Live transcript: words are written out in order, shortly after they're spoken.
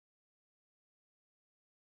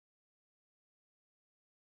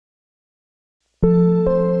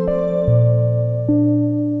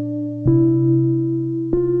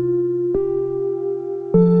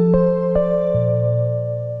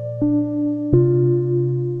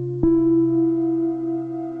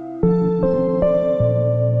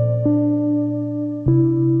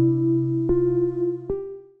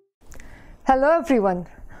Hello everyone,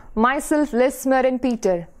 myself Merin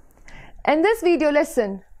Peter. In this video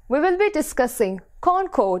lesson, we will be discussing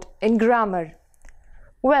Concord in grammar.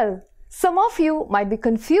 Well, some of you might be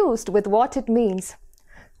confused with what it means.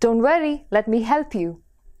 Don't worry, let me help you.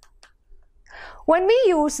 When we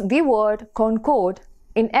use the word concord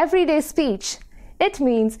in everyday speech, it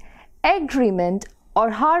means agreement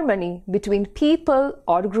or harmony between people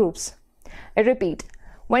or groups. I repeat,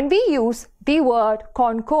 when we use the word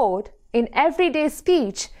concord in everyday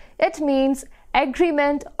speech, it means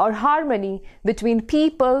agreement or harmony between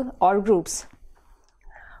people or groups.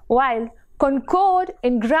 While concord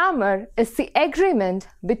in grammar is the agreement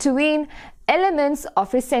between elements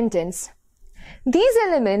of a sentence. These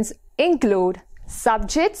elements include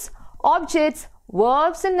subjects, objects,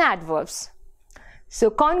 verbs and adverbs. So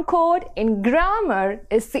concord in grammar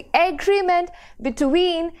is the agreement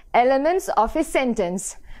between elements of a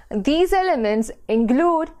sentence. These elements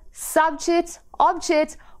include subjects,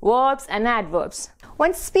 objects, verbs and adverbs.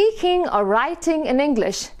 When speaking or writing in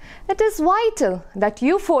English, it is vital that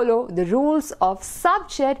you follow the rules of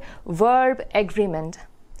subject-verb agreement.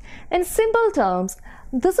 In simple terms,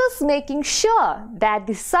 this is making sure that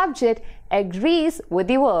the subject agrees with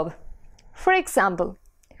the verb. For example,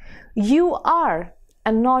 you are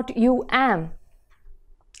and not you am.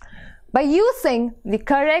 By using the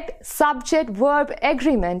correct subject-verb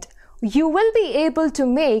agreement, you will be able to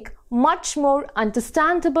make much more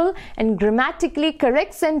understandable and grammatically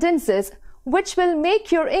correct sentences which will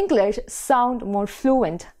make your English sound more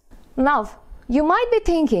fluent. Now, you might be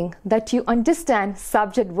thinking that you understand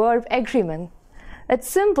subject-verb agreement. It's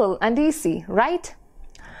simple and easy, right?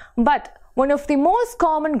 But one of the most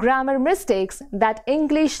common grammar mistakes that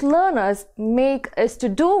English learners make is to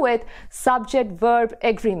do with subject-verb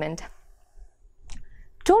agreement.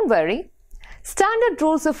 Don't worry. Standard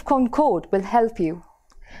rules of Concord will help you.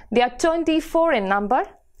 They are 24 in number.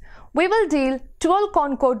 We will deal 12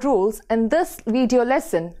 Concord rules in this video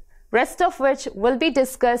lesson, rest of which will be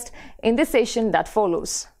discussed in the session that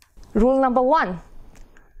follows. Rule number 1.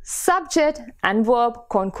 Subject and verb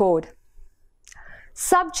concord.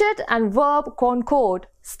 Subject and verb concord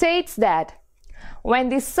states that when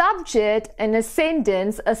the subject in a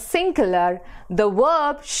sentence is singular, the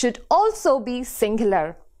verb should also be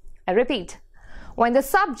singular. I repeat. When the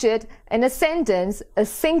subject in a sentence is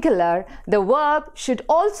singular, the verb should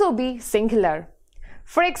also be singular.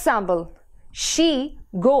 For example, she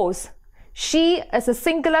goes. She is a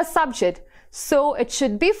singular subject, so it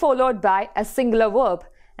should be followed by a singular verb,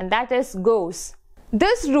 and that is goes.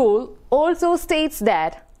 This rule also states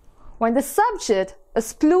that when the subject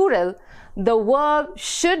is plural, the verb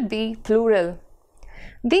should be plural.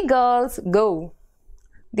 The girls go.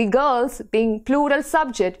 The girls, being plural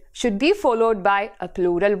subject, should be followed by a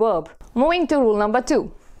plural verb. Moving to rule number 2.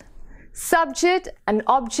 Subject and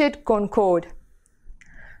object concord.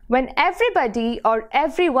 When everybody or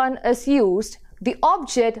everyone is used, the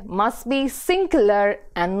object must be singular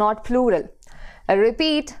and not plural. I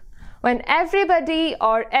repeat, when everybody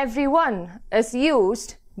or everyone is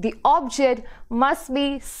used, the object must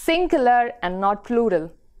be singular and not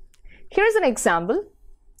plural. Here's an example.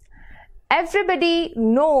 Everybody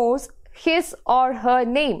knows his or her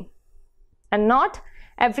name, and not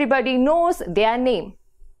everybody knows their name.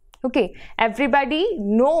 Okay, everybody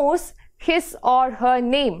knows his or her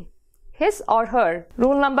name, his or her.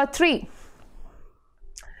 Rule number 3.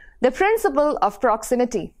 The principle of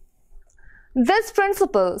proximity. This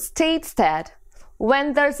principle states that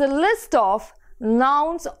when there's a list of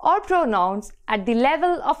nouns or pronouns at the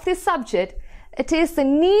level of the subject, it is the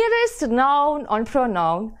nearest noun or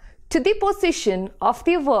pronoun to the position of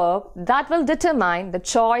the verb that will determine the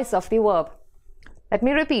choice of the verb. Let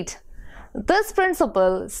me repeat. This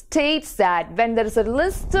principle states that when there is a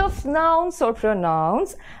list of nouns or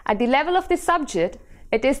pronouns at the level of the subject,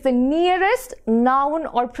 it is the nearest noun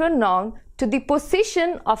or pronoun to the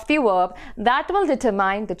position of the verb that will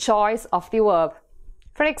determine the choice of the verb.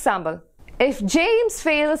 For example, if James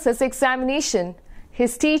fails his examination,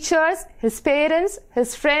 his teachers, his parents,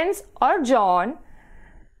 his friends, or John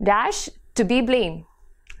dash to be blamed.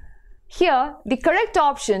 Here, the correct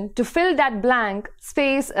option to fill that blank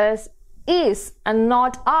space is and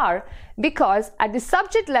not are, because at the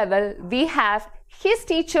subject level we have his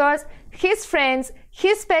teachers, his friends,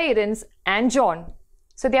 his parents and John.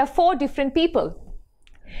 So there are 4 different people.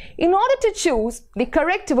 In order to choose the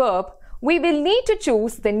correct verb, we will need to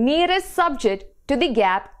choose the nearest subject to the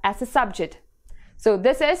gap as a subject. So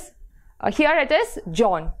this is, here it is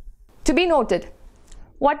John. To be noted,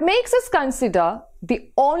 what makes us consider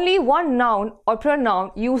the only one noun or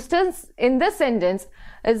pronoun used in this sentence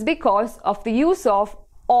is because of the use of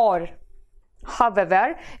or.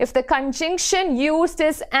 However, if the conjunction used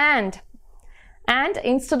is and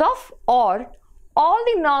instead of or, all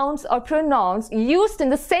the nouns or pronouns used in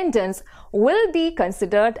the sentence will be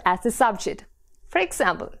considered as the subject. For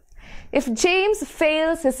example, if James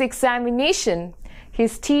fails his examination,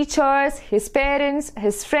 his teachers, his parents,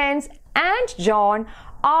 his friends, and John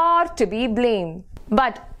are to be blamed.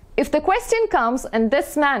 But if the question comes in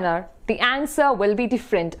this manner, the answer will be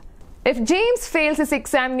different. If James fails his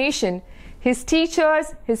examination, his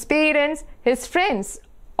teachers, his parents, his friends,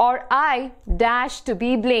 or I dash to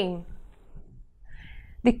be blamed.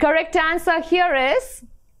 The correct answer here is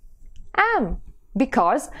am,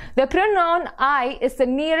 because the pronoun I is the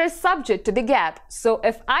nearest subject to the gap. So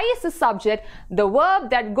if I is the subject, the verb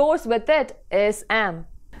that goes with it is am.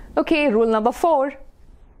 Okay, rule number 4.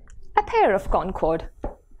 A pair of Concord.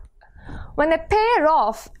 When a pair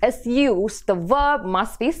of is used, the verb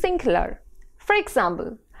must be singular. For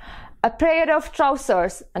example, a pair of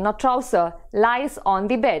trousers, not trouser, lies on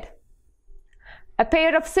the bed. A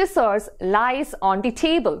pair of scissors lies on the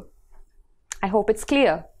table. I hope it's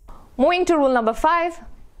clear. Moving to rule number 5,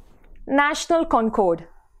 National Concord.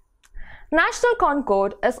 National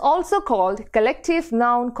Concord is also called collective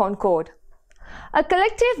noun concord. A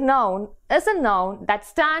collective noun is a noun that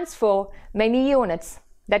stands for many units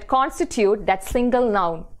that constitute that single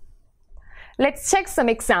noun. Let's check some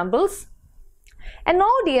examples. An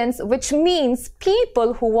audience, which means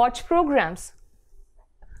people who watch programs.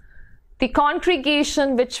 The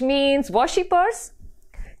congregation, which means worshippers.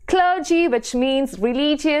 Clergy, which means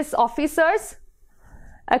religious officers.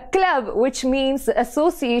 A club, which means the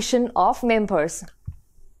association of members.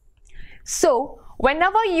 So,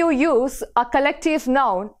 whenever you use a collective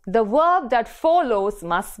noun, the verb that follows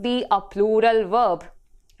must be a plural verb.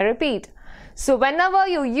 I repeat. So, whenever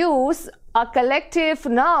you use a collective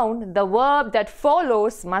noun, the verb that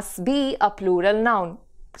follows must be a plural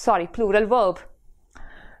verb.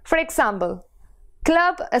 For example,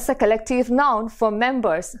 club is a collective noun for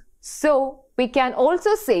members. So, we can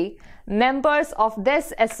also say members of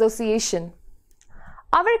this association.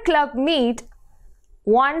 Our club meet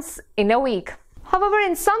once in a week. However,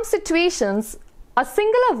 in some situations, a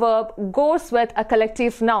singular verb goes with a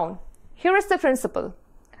collective noun. Here is the principle.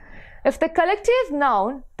 If the collective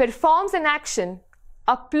noun performs an action,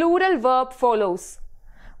 a plural verb follows.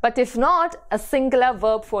 But if not, a singular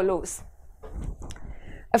verb follows.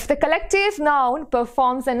 If the collective noun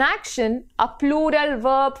performs an action, a plural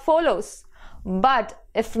verb follows. But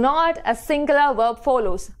if not, a singular verb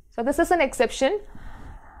follows. So this is an exception.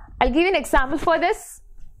 I'll give you an example for this.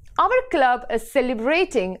 Our club is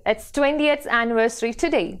celebrating its 20th anniversary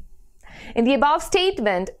today. In the above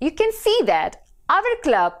statement, you can see that our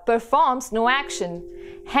club performs no action,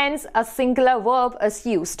 hence a singular verb is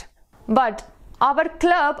used. But our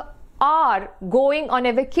club are going on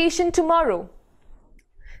a vacation tomorrow.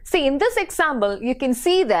 See, in this example, you can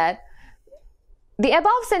see that the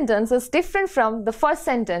above sentence is different from the first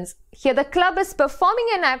sentence. Here the club is performing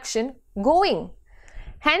an action, going.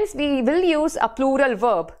 Hence, we will use a plural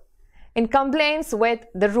verb in compliance with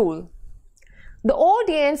the rule. The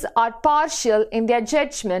audience are partial in their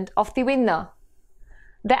judgment of the winner.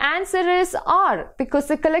 The answer is are, because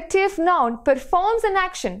the collective noun performs an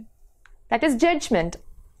action, that is judgment.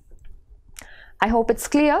 I hope it's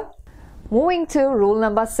clear. Moving to rule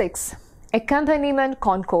number 6, accompaniment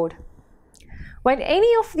concord. When any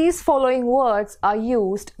of these following words are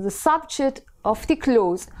used, the subject of the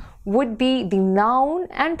clause would be the noun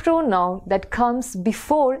and pronoun that comes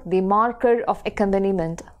before the marker of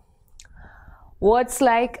accompaniment. Words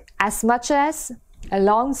like as much as,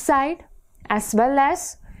 alongside, as well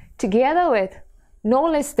as, together with, no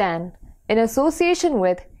less than, in association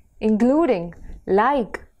with, including,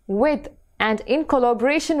 like, with, and in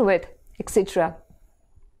collaboration with, etc.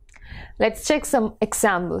 Let's check some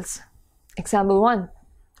examples. Example 1.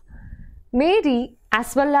 Mary,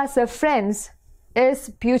 as well as her friends, is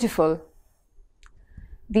beautiful.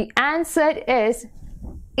 The answer is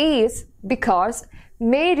because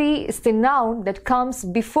Mary is the noun that comes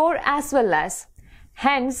before as well as.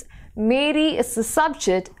 Hence, Mary is the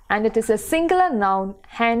subject and it is a singular noun,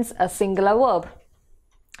 hence a singular verb.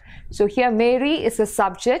 So here Mary is a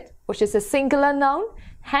subject, which is a singular noun,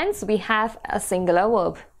 hence we have a singular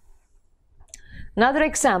verb. Another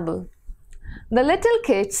example. The little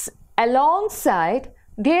kids alongside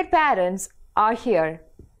their parents are here.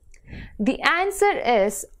 The answer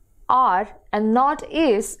is are and not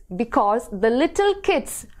is because the little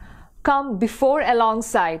kids come before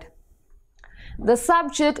alongside. The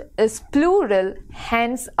subject is plural,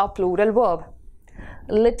 hence a plural verb.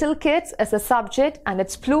 Little kids is a subject and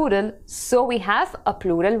it's plural, so we have a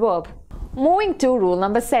plural verb. Moving to rule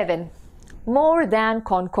number 7, more than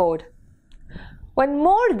Concord. When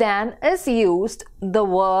more than is used, the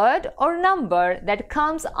word or number that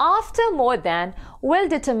comes after more than will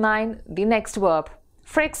determine the next verb.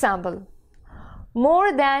 For example,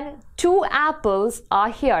 more than 2 apples are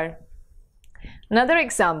here. Another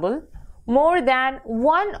example, more than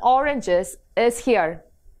 1 oranges is here.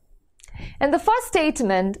 In the first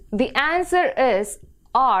statement, the answer is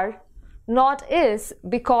are, not is,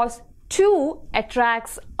 because 2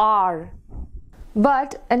 attracts are.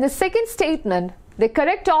 But in the second statement, the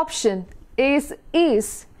correct option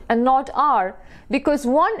is and not are, because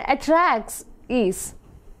 1 attracts is.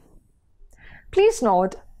 Please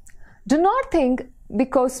note, do not think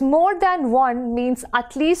because more than 1 means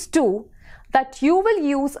at least 2 that you will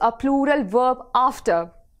use a plural verb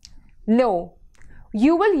after. No,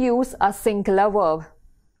 you will use a singular verb.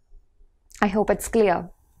 I hope it's clear.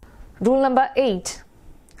 Rule number 8.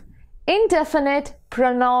 Indefinite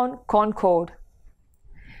pronoun concord.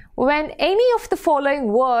 When any of the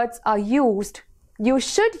following words are used, you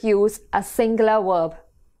should use a singular verb.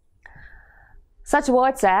 Such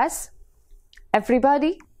words as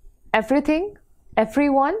everybody, everything,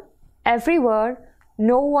 everyone, everywhere,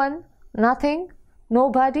 no one, nothing,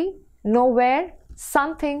 nobody, nowhere,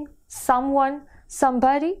 something, someone,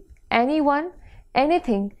 somebody, anyone,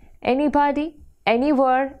 anything, anybody,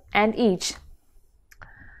 anywhere, and each.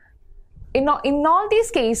 In all these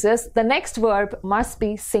cases, the next verb must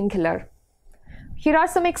be singular. Here are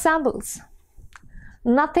some examples.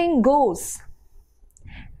 Nothing goes.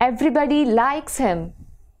 Everybody likes him.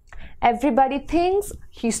 Everybody thinks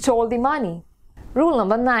he stole the money. Rule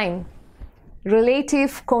number 9.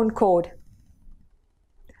 Relative concord.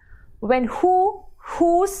 When who,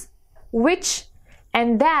 whose, which,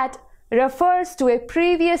 and that refers to a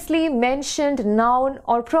previously mentioned noun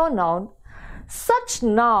or pronoun, such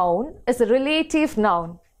noun is a relative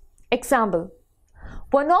noun. Example,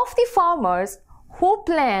 one of the farmers who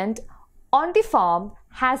planted on the farm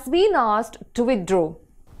has been asked to withdraw.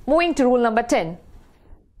 Moving to rule number 10.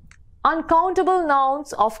 Uncountable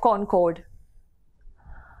nouns of concord.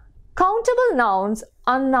 Countable nouns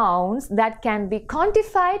are nouns that can be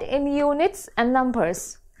quantified in units and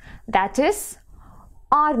numbers. That is,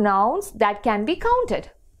 are nouns that can be counted.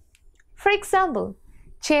 For example,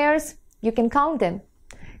 chairs, you can count them,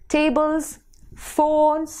 tables,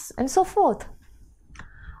 phones, and so forth.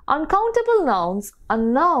 Uncountable nouns are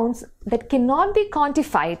nouns that cannot be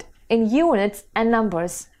quantified in units and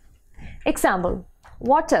numbers. Example,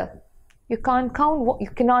 water. You cannot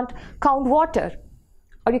count water,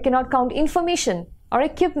 or you cannot count information or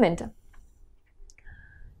equipment.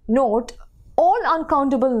 Note, all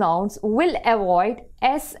uncountable nouns will avoid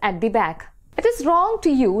S at the back. It is wrong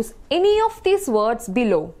to use any of these words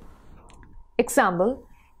below. Example,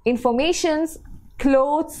 informations,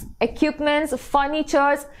 clothes, equipments,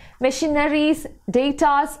 furnitures, machineries,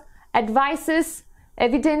 datas, advices,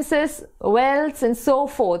 evidences, wealth, and so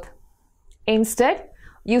forth. Instead,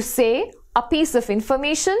 you say a piece of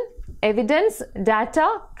information, evidence,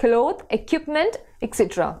 data, cloth, equipment,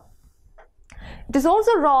 etc. It is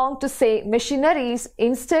also wrong to say machineries.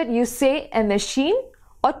 Instead, you say a machine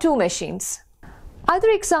or 2 machines. Other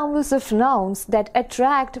examples of nouns that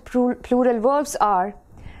attract plural verbs are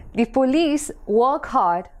the police work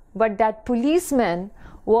hard, but that policeman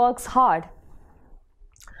works hard.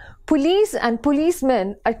 Police and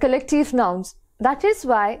policemen are collective nouns. That is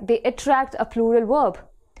why they attract a plural verb.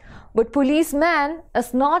 But policeman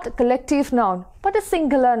is not a collective noun, but a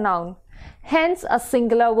singular noun, hence a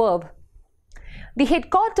singular verb. The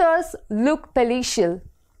headquarters look palatial.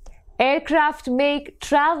 Aircraft make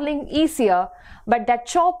traveling easier, but that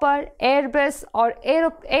chopper, airbus, or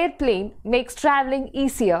airplane makes traveling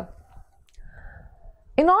easier.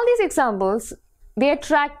 In all these examples, they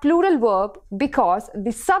attract plural verb because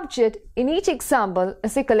the subject in each example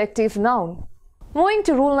is a collective noun. Moving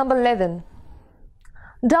to rule number 11.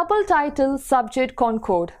 Double title subject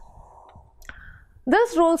concord.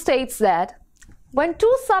 This rule states that when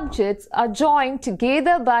 2 subjects are joined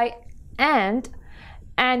together by and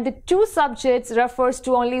the 2 subjects refers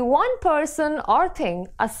to only 1 person or thing,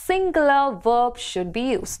 a singular verb should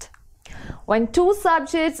be used. When 2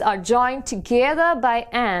 subjects are joined together by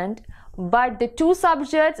and, but the 2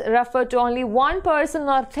 subjects refer to only 1 person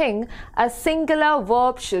or thing, a singular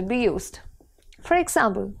verb should be used. For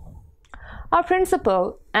example, our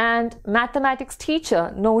principal and mathematics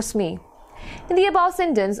teacher knows me. In the above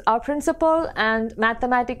sentence, our principal and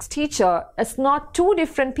mathematics teacher is not 2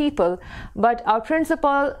 different people, but our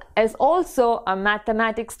principal is also a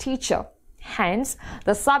mathematics teacher. hence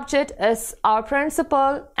the subject is our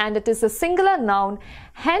principal and it is a singular noun,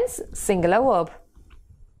 hence singular verb.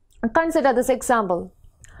 Consider this example.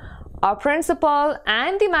 Our principal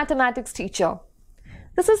and the mathematics teacher.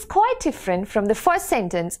 This is quite different from the first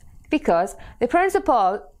sentence because the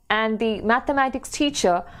principal and the mathematics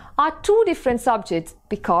teacher are two different subjects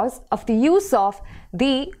because of the use of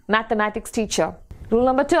the mathematics teacher. Rule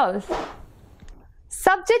number 12.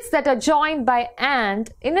 Subjects that are joined by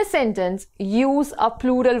and in a sentence use a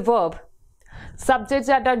plural verb. Subjects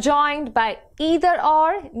that are joined by either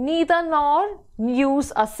or, neither nor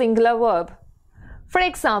use a singular verb. For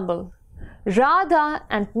example, Radha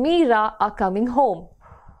and Meera are coming home.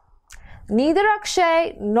 Neither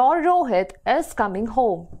Akshay nor Rohit is coming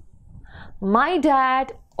home. My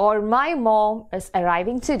dad or my mom is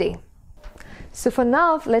arriving today. So for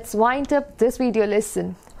now, let's wind up this video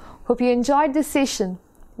lesson. Hope you enjoyed this session.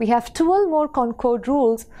 We have 12 more Concord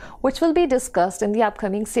rules which will be discussed in the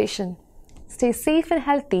upcoming session. Stay safe and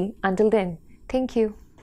healthy until then. Thank you.